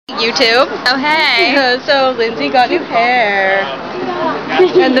YouTube. Oh hey. So Lindsay got new hair.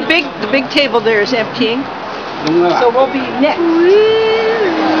 And the big table there is emptying. So we'll be next.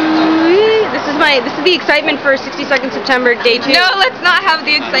 This is the excitement for 62nd September day 2. No, let's not have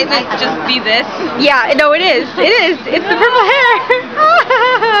the excitement just be this. Yeah, no, it is. It is. It's the purple hair.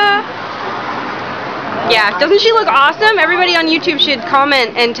 Yeah, doesn't she look awesome? Everybody on YouTube should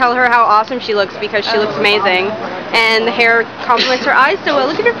comment and tell her how awesome she looks because she looks amazing. And the hair complements her eyes so well.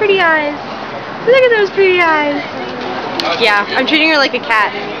 Look at her pretty eyes. Look at those pretty eyes. Yeah, I'm treating her like a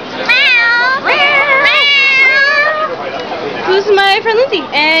cat. So this is my friend Lindsay,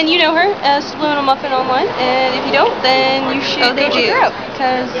 and you know her as Little Muffin online, and if you don't, then you should go check her out,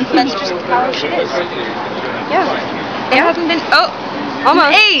 because that's just how she is. Yeah. It hasn't been,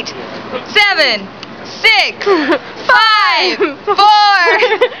 Almost. 8, 7, 6, 5, 4.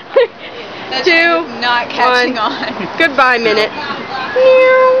 That's 2, not catching 1. on. Goodbye, minute.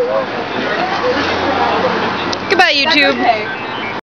 Goodbye, YouTube.